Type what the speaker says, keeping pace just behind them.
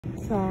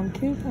So I'm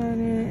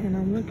couponing and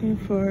I'm looking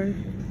for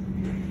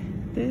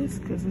this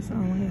because it's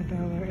only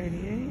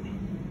 $1.88.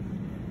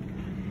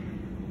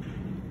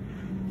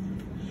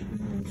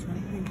 So I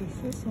think it's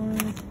this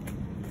one.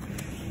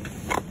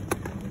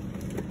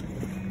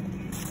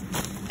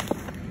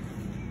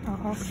 I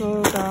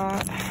also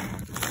got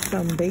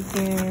some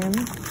bacon,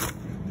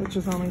 which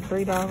is only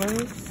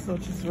 $3,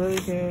 which is really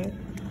good.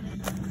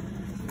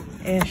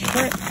 And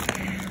shrimp,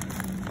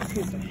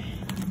 excuse me.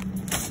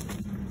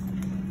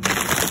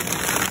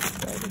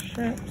 So the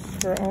shrimps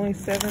for only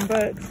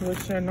 $7,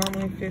 which are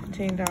normally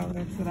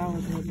 $15. So that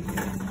was really good.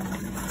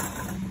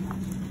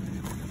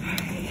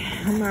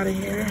 Alright, I'm out of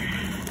here.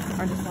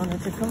 I just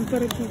wanted to come to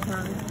the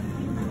coupon.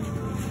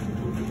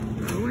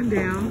 I went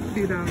down a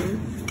few dollars.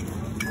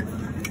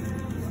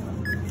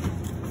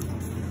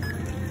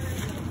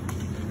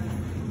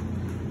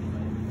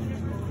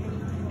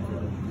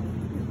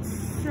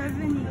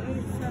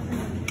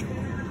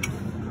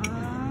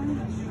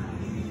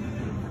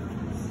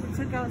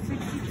 Took out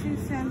 62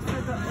 cents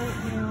for the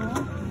oatmeal.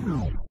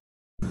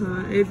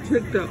 It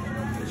took the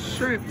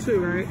shrimp too,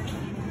 right?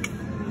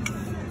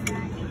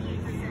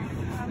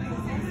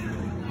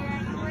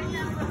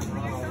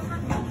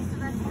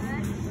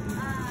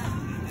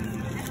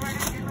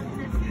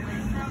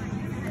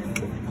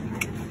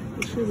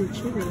 It should be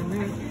cheaper than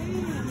that.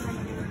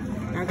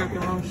 I got the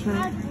wrong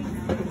shrimp.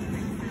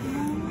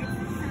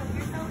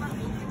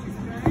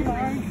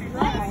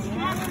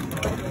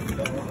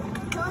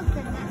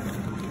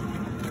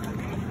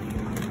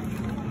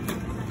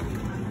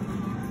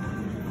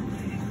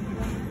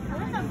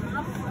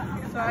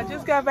 So I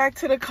just got back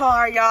to the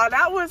car, y'all.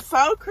 That was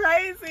so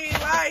crazy,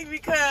 like,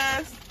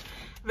 because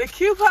the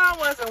coupon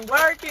wasn't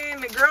working.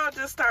 The girl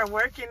just started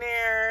working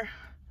there.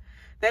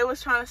 They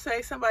was trying to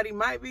say somebody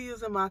might be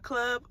using my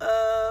club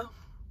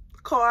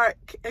card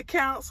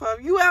account. So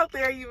if you out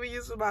there, you been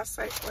using my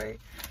Safeway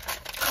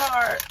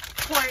card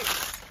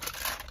points,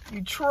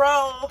 you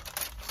troll.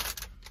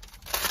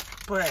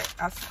 But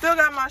I still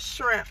got my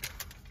shrimp.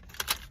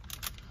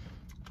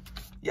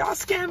 Y'all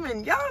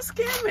scamming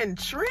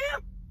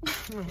shrimp?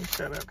 Let me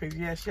shut up, because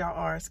yes, y'all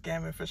are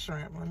scamming for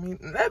shrimp. I mean,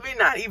 let me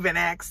not even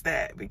ask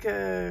that,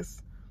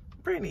 because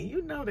Brittany,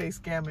 you know they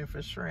scamming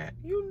for shrimp.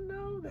 You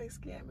know they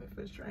scamming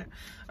for shrimp.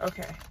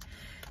 Okay,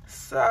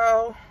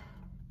 so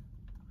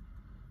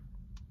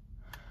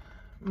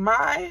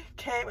my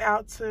came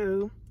out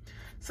to,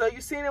 so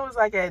you seen it was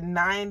like at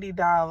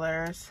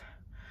 $90.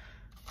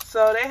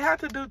 So they had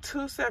to do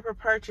two separate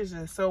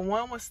purchases. So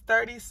one was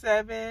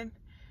 $37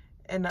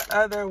 and the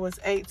other was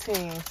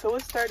 $18. So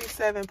it's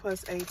 $37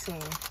 plus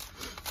 $18.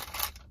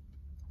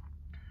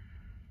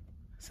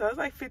 So it's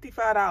like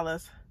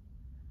 $55.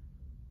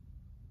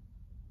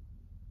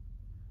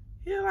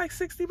 Yeah, like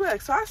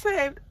 $60. So I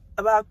saved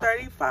about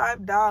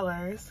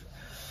 $35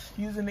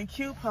 using the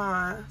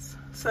coupons.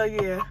 So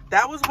yeah,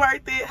 that was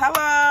worth it.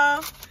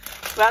 Hello.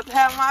 About to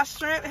have my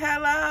shrimp.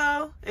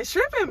 Hello. And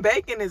shrimp and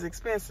bacon is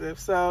expensive.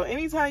 So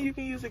anytime you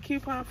can use a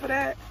coupon for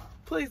that,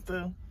 please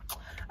do.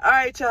 All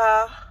right,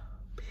 y'all.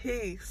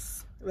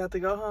 Peace. About to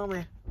go home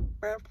and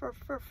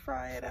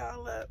fry it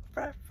all up.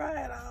 Fry